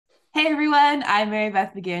Hey everyone, I'm Mary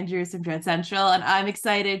Beth McAndrews from Dread Central, and I'm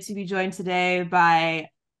excited to be joined today by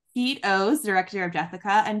Pete Ohs, director of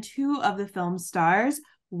Jethica, and two of the film's stars,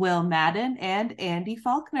 Will Madden and Andy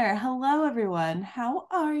Faulkner. Hello, everyone. How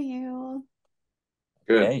are you?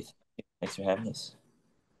 Good. Hey, thanks for having us.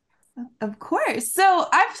 Of course. So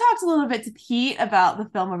I've talked a little bit to Pete about the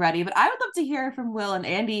film already, but I would love to hear from Will and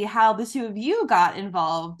Andy how the two of you got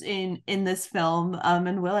involved in this film.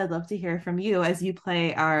 And Will, I'd love to hear from you as you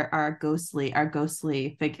play our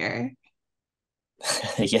ghostly figure.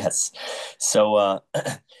 Yes. So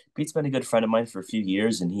Pete's been a good friend of mine for a few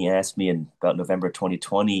years, and he asked me in about November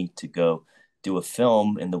 2020 to go do a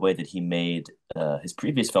film in the way that he made his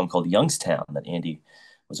previous film called Youngstown, that Andy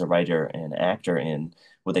was a writer and actor in,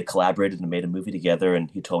 where they collaborated and made a movie together. And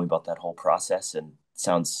he told me about that whole process, and it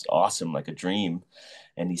sounds awesome, like a dream.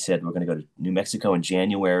 And he said, we're going to go to New Mexico in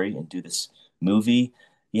January and do this movie.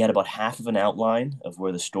 He had about half of an outline of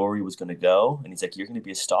where the story was going to go. And he's like, you're going to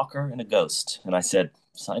be a stalker and a ghost. And I said,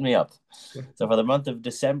 sign me up. So for the month of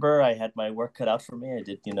December, I had my work cut out for me. I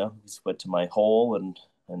did, just went to my hole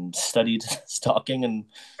and studied stalking and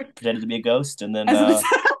pretended to be a ghost. And then, As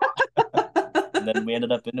uh, and then we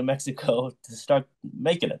ended up in New Mexico to start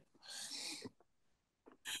making it.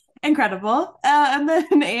 incredible. And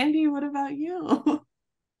then Andy, what about you?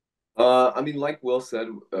 Like Will said,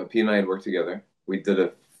 P and I had worked together. We did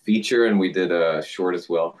a feature and we did a short as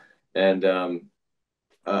well. And uh,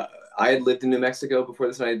 I had lived in New Mexico before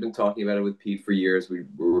this, and I had been talking about it with Pete for years. We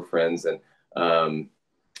were friends, um,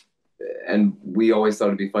 and we always thought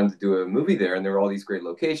it'd be fun to do a movie there. And there were all these great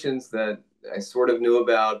locations that I sort of knew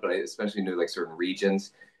about, but I especially knew like certain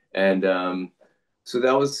regions. And so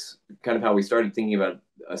that was kind of how we started thinking about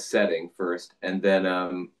a setting first. And then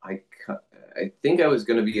I think I was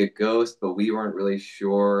going to be a ghost, but we weren't really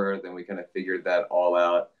sure. Then we kind of figured that all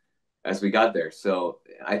out as we got there. So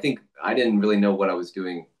I think I didn't really know what I was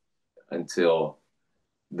doing until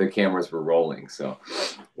the cameras were rolling. So,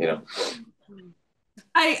 you know,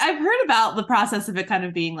 I've heard about the process of it kind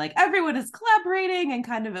of being like everyone is collaborating and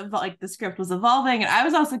kind of like the script was evolving. And I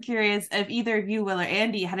was also curious if either of you, Will or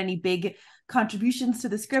Andy, had any big contributions to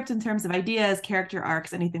the script in terms of ideas, character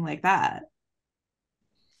arcs, anything like that.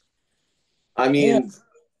 I Yeah. mean,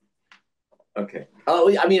 okay.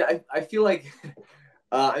 Oh, I feel like,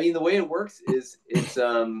 the way it works is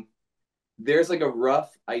there's like a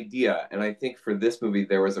rough idea. And I think for this movie,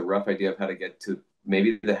 there was a rough idea of how to get to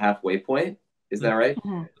maybe the halfway point. Is that right?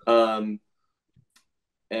 Mhm. Um,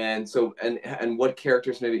 and so and what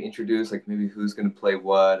characters maybe introduce, like maybe who's going to play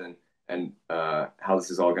what, and how this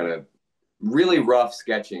is all going to really rough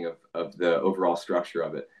sketching of the overall structure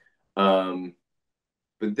of it.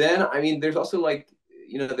 But then there's also like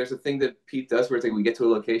there's a thing that Pete does where it's like we get to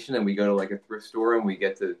a location and we go to like a thrift store and we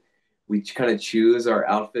kind of choose our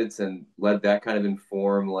outfits and let that kind of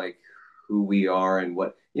inform like who we are and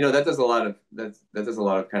what that does a lot of that does a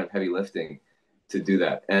lot of kind of heavy lifting to do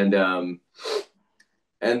that. And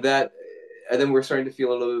and then we're starting to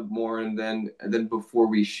feel a little bit more, and then before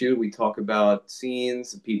we shoot we talk about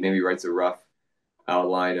scenes. Pete maybe writes a rough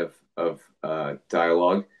outline of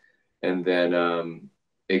dialogue, and then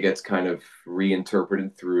it gets kind of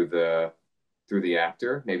reinterpreted through the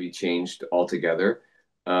actor, maybe changed altogether.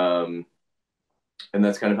 um, and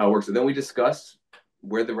that's kind of how it works. And then we discuss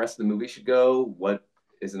where the rest of the movie should go. What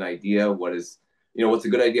is an idea? What's a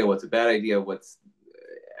good idea? What's a bad idea? What's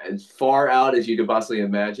as far out as you could possibly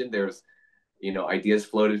imagine. There's ideas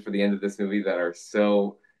floated for the end of this movie that are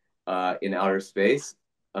so in outer space.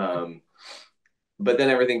 Um, but then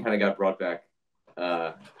everything kind of got brought back,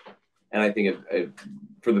 uh, and I think it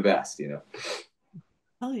for the best.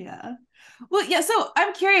 Oh yeah. Well, yeah. So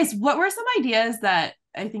I'm curious, what were some ideas that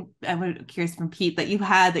I think I would curious from Pete that you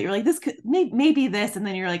had that you're like, this could maybe this, and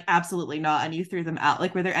then you're like, absolutely not, and you threw them out.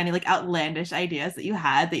 Like, were there any like outlandish ideas that you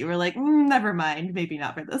had that you were like, never mind, maybe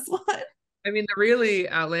not for this one? I mean, the really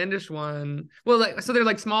outlandish one, well, like, so they're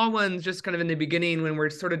like small ones just kind of in the beginning when we're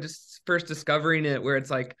sort of just first discovering it, where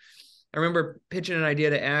it's like, I remember pitching an idea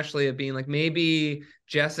to Ashley of being like, maybe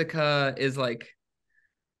Jessica is like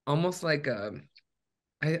almost like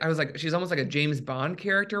I was like, she's almost like a James Bond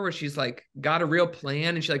character where she's like got a real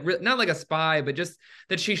plan and she like not like a spy, but just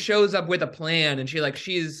that she shows up with a plan and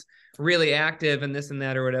she's really active and this and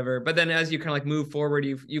that or whatever. But then as you kind of like move forward,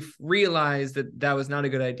 you've realized that that was not a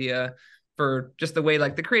good idea for just the way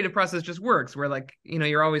like the creative process just works, where like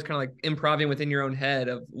you're always kind of like improvising within your own head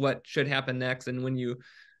of what should happen next, and when you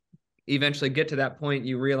eventually get to that point,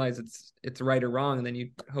 you realize it's right or wrong, and then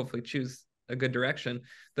you hopefully choose a good direction.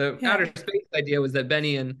 The outer Yeah. space idea was that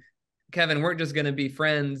Benny and Kevin weren't just going to be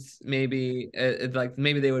friends. Maybe like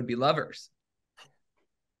maybe they would be lovers.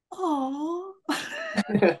 Oh,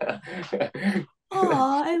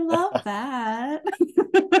 oh, I love that.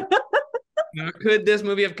 Could this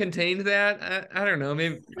movie have contained that? I don't know.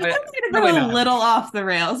 Maybe That might have been probably a not. little off the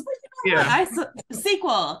rails, but you know what? Yeah,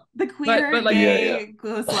 Sequel, the but queer like Yeah, yeah. gay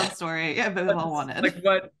ghost love story. Yeah, but we all wanted. like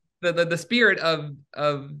what the spirit of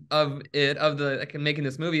it of the like making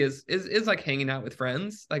this movie is like hanging out with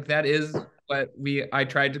friends. Like that is what I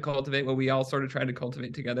tried to cultivate, what we all sort of tried to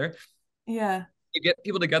cultivate together. Yeah. You get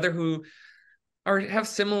people together who have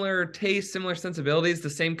similar tastes, similar sensibilities, the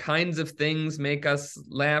same kinds of things make us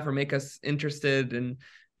laugh or make us interested, and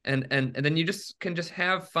then you just can just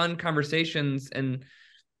have fun conversations and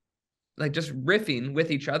like just riffing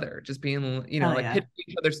with each other, just being, Hell like yeah. pitching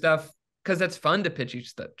each other stuff because that's fun to pitch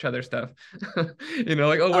each other stuff. Like,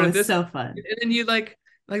 oh, Oh, what if it's this? so fun. And then you like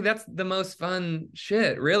that's the most fun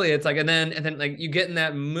shit, really. It's like, and then like you get in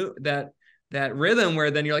that rhythm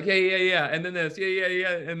where then you're like, yeah, yeah, yeah, and then this, yeah, yeah,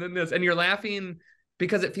 yeah, and then this, and you're laughing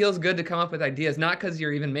because it feels good to come up with ideas, not because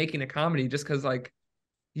you're even making a comedy, just because like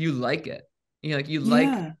you like it. Like you like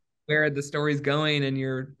Yeah. where the story's going, and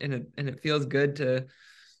it feels good to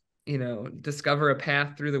discover a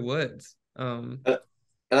path through the woods. And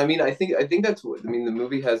I mean, I think that's what I mean. The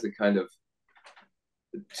movie has a kind of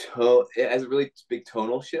tone. It has really big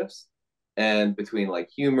tonal shifts, and between like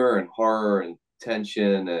humor and horror and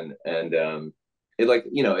tension and it like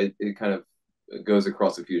it kind of goes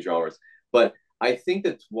across a few genres. But I think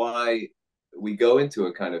that's why we go into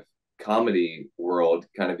a kind of comedy world,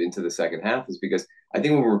 kind of into the second half, is because I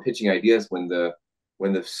think when we're pitching ideas, when the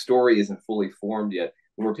story isn't fully formed yet,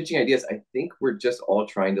 when we're pitching ideas, I think we're just all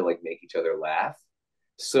trying to like make each other laugh.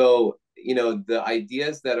 So, the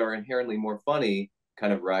ideas that are inherently more funny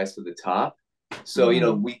kind of rise to the top. So,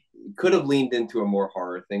 Mhm. we could have leaned into a more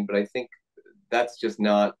horror thing, but I think that's just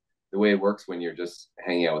not the way it works when you're just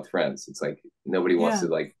hanging out with friends. It's like nobody wants to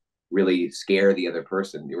Yeah. like really scare the other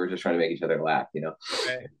person. We're just trying to make each other laugh.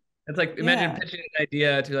 Right. It's like imagine Yeah. pitching an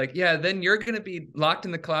idea to like, yeah, then you're gonna be locked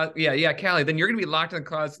in the closet. Yeah, yeah, Callie, then you're gonna be locked in the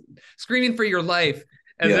closet, screaming for your life,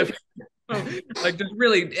 as Yeah. if like just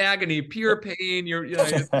really agony, pure pain.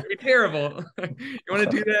 It's terrible. You want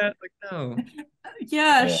to do that? Like, no.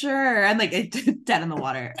 Yeah, Yeah. sure. And like dead in the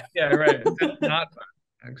water. Yeah, right. That's not fun,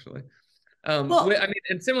 actually. Well, I mean,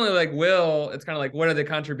 and similarly, like Will, it's kind of like, what are the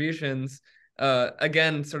contributions?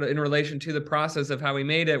 Again, sort of in relation to the process of how we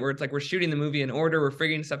made it, where it's like we're shooting the movie in order, we're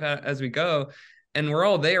figuring stuff out as we go, and we're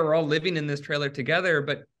all there, we're all living in this trailer together.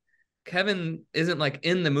 But Kevin isn't like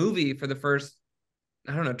in the movie for the first,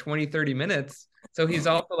 I don't know, 20, 30 minutes. So he's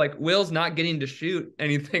also like, Will's not getting to shoot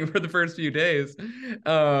anything for the first few days.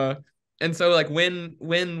 Uh, and so like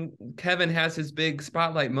when Kevin has his big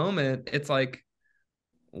spotlight moment, it's like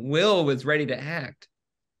Will was ready to act.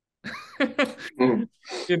 Mm.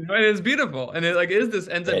 And it's beautiful, and it like is this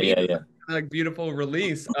ends Yeah, up being yeah, yeah. like beautiful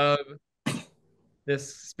release of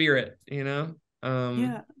this spirit, yeah.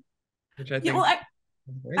 which I Yeah, well, think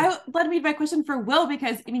is great. I led me to my question for Will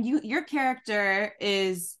because I mean your character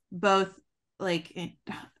is both like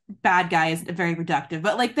bad guy is very reductive,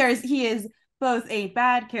 but like he is both a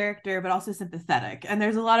bad character but also sympathetic. And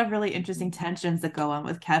there's a lot of really interesting tensions that go on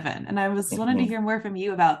with Kevin. And I was wanting to Mhm. hear more from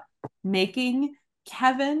you about making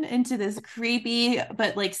Kevin into this creepy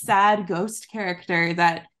but like sad ghost character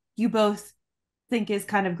that you both think is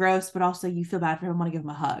kind of gross, but also you feel bad for him and want to give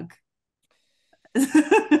him a hug.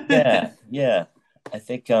 Yeah, yeah. I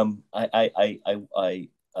think I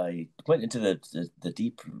went into the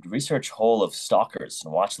deep research hole of stalkers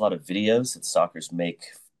and watched a lot of videos that stalkers make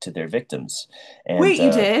to their victims. And Wait,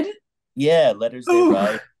 you did? yeah, letters they Ooh,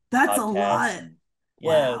 write, that's a podcasts, lot. and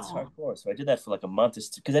yeah, it's Wow. hardcore. So I did that for like a month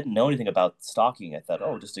just because I didn't know anything about stalking. I thought,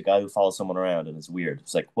 oh, just a guy who follows someone around and it's weird.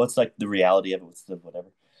 It's like, what's like the reality of it? What's the whatever?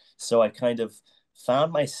 So I kind of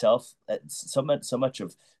found myself at so much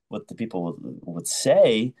of what the people would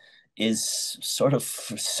say is sort of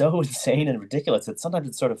so insane and ridiculous that sometimes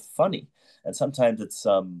it's sort of funny, and sometimes it's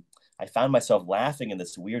I found myself laughing in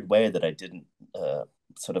this weird way that I didn't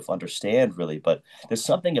sort of understand really. But there's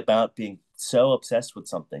something about being so obsessed with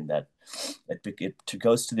something that it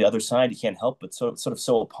goes to the other side. You can't help but sort of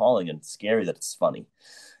so appalling and scary that it's funny.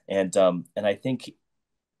 And I think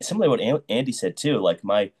similarly what Andy said too. Like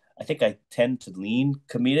I think I tend to lean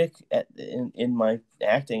comedic in my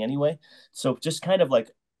acting anyway. So just kind of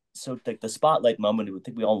like the spotlight moment. I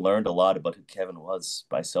think we all learned a lot about who Kevin was,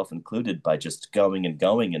 myself included, by just going and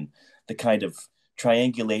going, and the kind of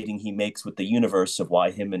triangulating he makes with the universe of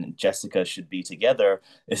why him and Jessica should be together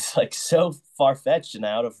is like so far fetched and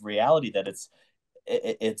out of reality that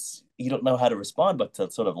it's you don't know how to respond but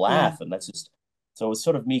to sort of Yeah. laugh, and that's just So it was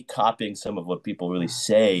sort of me copying some of what people really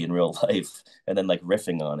say in real life and then like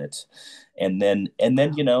riffing on it. And then, and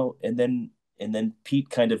then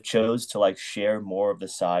Pete kind of chose to like share more of the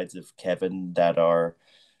sides of Kevin that are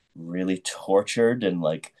really tortured and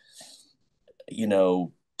like,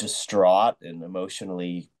 distraught and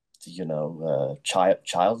emotionally,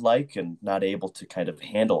 childlike and not able to kind of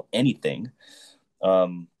handle anything.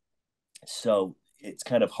 So it's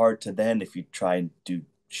kind of hard to then, if you try and do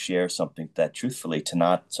share something that truthfully, to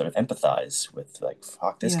not sort of empathize with like,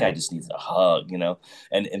 fuck, this guy Yeah. just needs a hug.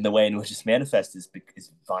 And the way in which it's manifest is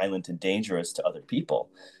violent and dangerous to other people.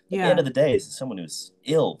 At the end Yeah. of the day, it's someone who's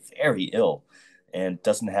ill, very ill, and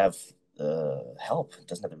doesn't have help,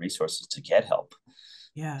 doesn't have the resources to get help.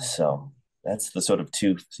 Yeah. So that's the sort of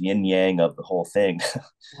two yin yang of the whole thing.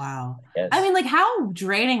 Wow. I Yes. mean, like, how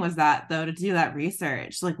draining was that though to do that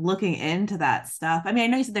research, like looking into that stuff? I mean, I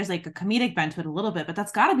know you said there's like a comedic bent to it a little bit, but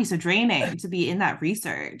that's got to be so draining to be in that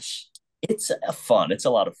research. It's fun. It's a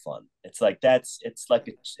lot of fun. It's like it's like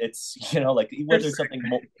it's like whether it's something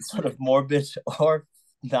sort of morbid or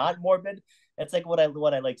not morbid. It's like what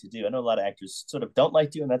I like to do. I know a lot of actors sort of don't like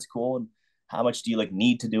to, and that's cool. And how much do you like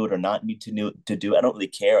need to do it or not need to do? I don't really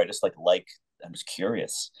care. I just like I'm just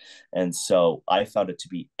curious, and so I found it to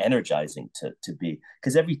be energizing to be,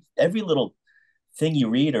 because every little thing you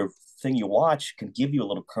read or thing you watch can give you a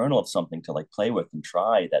little kernel of something to like play with and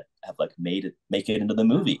try that have like make it into the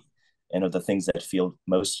movie, and of the things that feel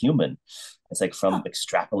most human. It's like from Huh.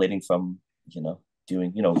 extrapolating from,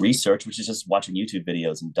 doing, research, which is just watching YouTube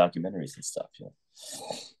videos and documentaries and stuff.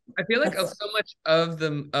 I feel like That's so much of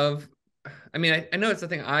them of I mean, I know it's the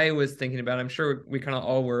thing I was thinking about. I'm sure we kind of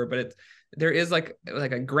all were, but there is like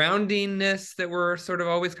a groundingness that we're sort of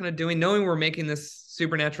always kind of doing, knowing we're making this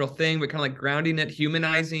supernatural thing, but kind of like grounding it,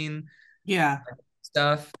 humanizing yeah.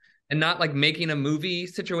 stuff, and not like making a movie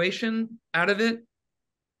situation out of it.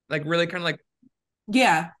 Like really kind of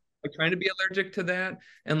Yeah. like trying to be allergic to that,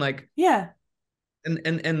 and like Yeah.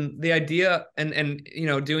 and the idea and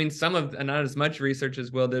doing some of, and not as much research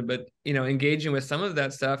as Will did, but engaging with some of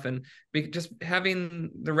that stuff, and just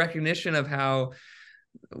having the recognition of how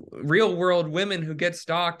real world women who get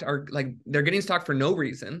stalked are like, they're getting stalked for no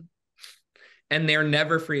reason and they're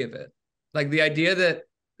never free of it. Like the idea that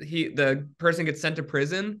the person gets sent to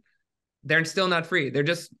prison, they're still not free, they're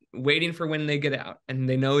just waiting for when they get out, and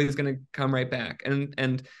they know he's going to come right back, and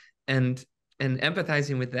and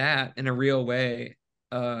empathizing with that in a real way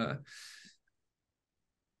uh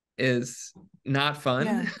is not fun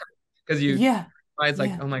Yeah. because Yeah. it's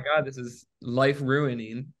like, Yeah. oh my god, this is life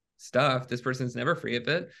ruining stuff, this person's never free of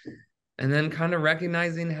it. And then kind of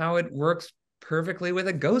recognizing how it works perfectly with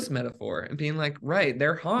a ghost metaphor and being like, right,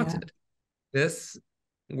 they're Yeah. haunted, this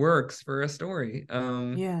works for a story,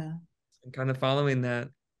 Yeah. and kind of following that.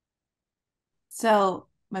 So,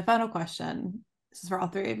 my final question, this is for all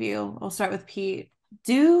three of you. We'll start with Pete.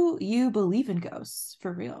 Do you believe in ghosts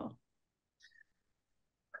for real?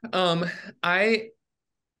 um I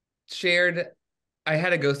shared I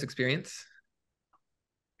had a ghost experience.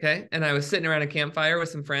 Okay. And I was sitting around a campfire with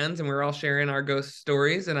some friends and we were all sharing our ghost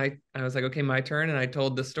stories. And I was like, okay, my turn. And I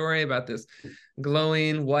told the story about this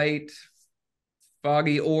glowing white,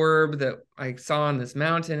 foggy orb that I saw on this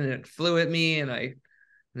mountain, and it flew at me, and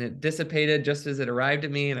it dissipated just as it arrived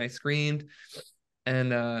at me, and I screamed.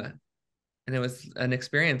 And it was an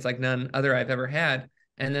experience like none other I've ever had.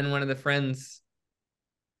 And then one of the friends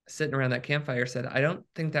sitting around that campfire said, I don't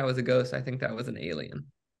think that was a ghost. I think that was an alien.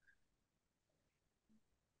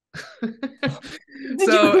 Did you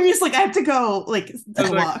So were you just like, I have to go like I take was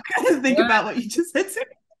a like, walk and think what? about what you just said to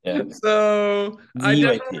Yeah. So The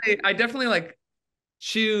UAP. I definitely like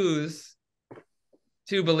choose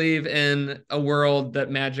to believe in a world that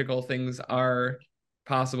magical things are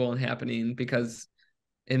possible and happening, because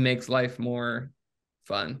it makes life more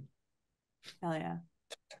fun. Hell yeah.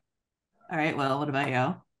 All right. Well, what about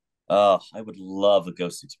you? Oh, I would love a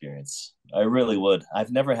ghost experience. I really would. I've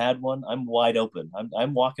never had one. I'm wide open.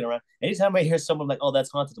 I'm walking around. Anytime I hear someone like, "Oh, that's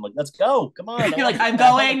haunted," I'm like, "Let's go! Come on! You're like, I'm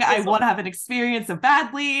I want to going. feel I want to something. have an experience so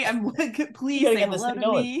badly. I'm like, We please gotta say get this hello thing to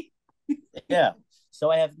going." me. Yeah. So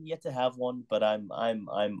I have yet to have one, but I'm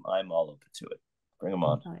all open to it. Bring them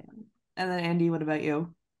on. Oh, yeah. And then Andy, what about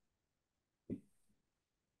you?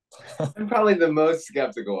 I'm probably the most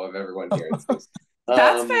skeptical of everyone here. It's just,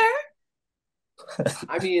 That's fair.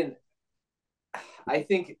 I mean, I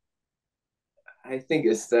think I think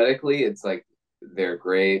aesthetically, it's like they're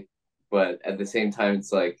great, but at the same time,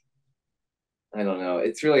 it's like I don't know.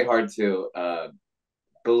 It's really hard to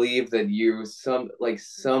believe that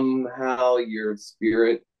somehow your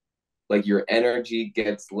spirit, like your energy,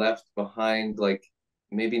 gets left behind, like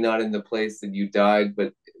maybe not in the place that you died,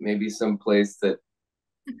 but maybe some place that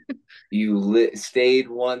you stayed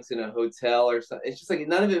once in a hotel or something. It's just like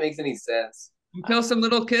none of it makes any sense. Until some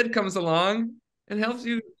little kid comes along and helps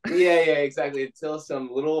you. Yeah, exactly. Until some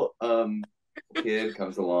little kid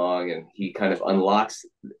comes along and he kind of unlocks.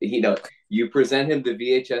 You present him the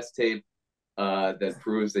VHS tape that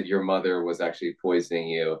proves that your mother was actually poisoning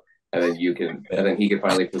you, and then he can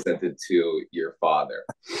finally present it to your father.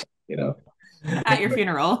 At your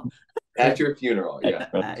funeral. At your funeral, yeah.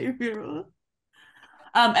 At your funeral.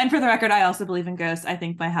 And for the record, I also believe in ghosts. I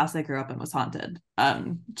think my house I grew up in was haunted.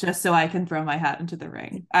 Just so I can throw my hat into the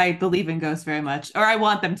ring. I believe in ghosts very much, or I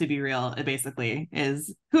want them to be real. It basically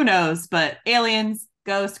is, who knows, but aliens,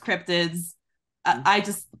 ghosts, cryptids.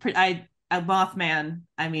 I Mothman.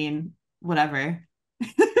 I mean, whatever.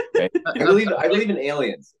 I believe in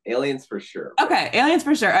aliens. Aliens for sure. Okay, aliens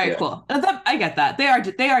for sure. All right, cool. I get that. They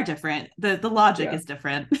are different. The logic is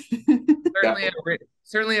different.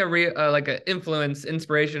 Certainly like an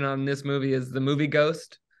inspiration on this movie is the movie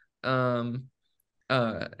Ghost. A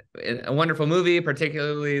wonderful movie,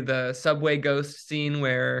 particularly the subway ghost scene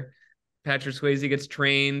where Patrick Swayze gets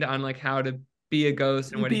trained on like how to be a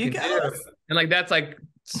ghost and what he can do. And like that's like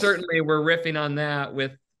certainly we're riffing on that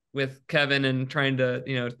with Kevin and trying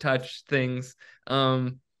to touch things.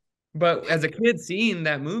 But as a kid seeing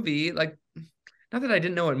that movie, like not that I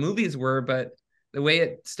didn't know what movies were, but the way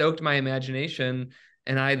it stoked my imagination,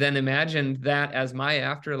 and I then imagined that as my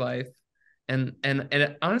afterlife, and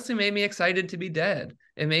it honestly made me excited to be dead.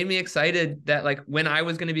 It made me excited that like when I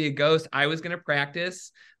was going to be a ghost, I was going to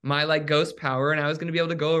practice my like ghost power, and I was going to be able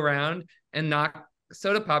to go around and knock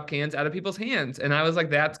soda pop cans out of people's hands, and I was like,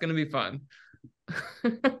 that's going to be fun.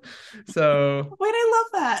 So wait, I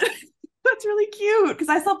love that. That's really cute because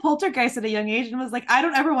I saw Poltergeist at a young age and was like, I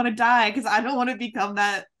don't ever want to die because I don't want to become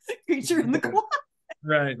that creature in the closet.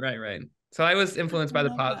 Right. So I was influenced by the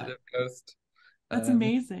positive ghost. That's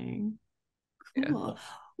amazing. Cool. Yeah.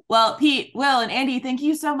 Well, Pete, Will, and Andy, thank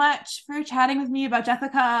you so much for chatting with me about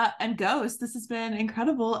Jethica and Ghost. This has been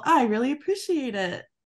incredible. I really appreciate it.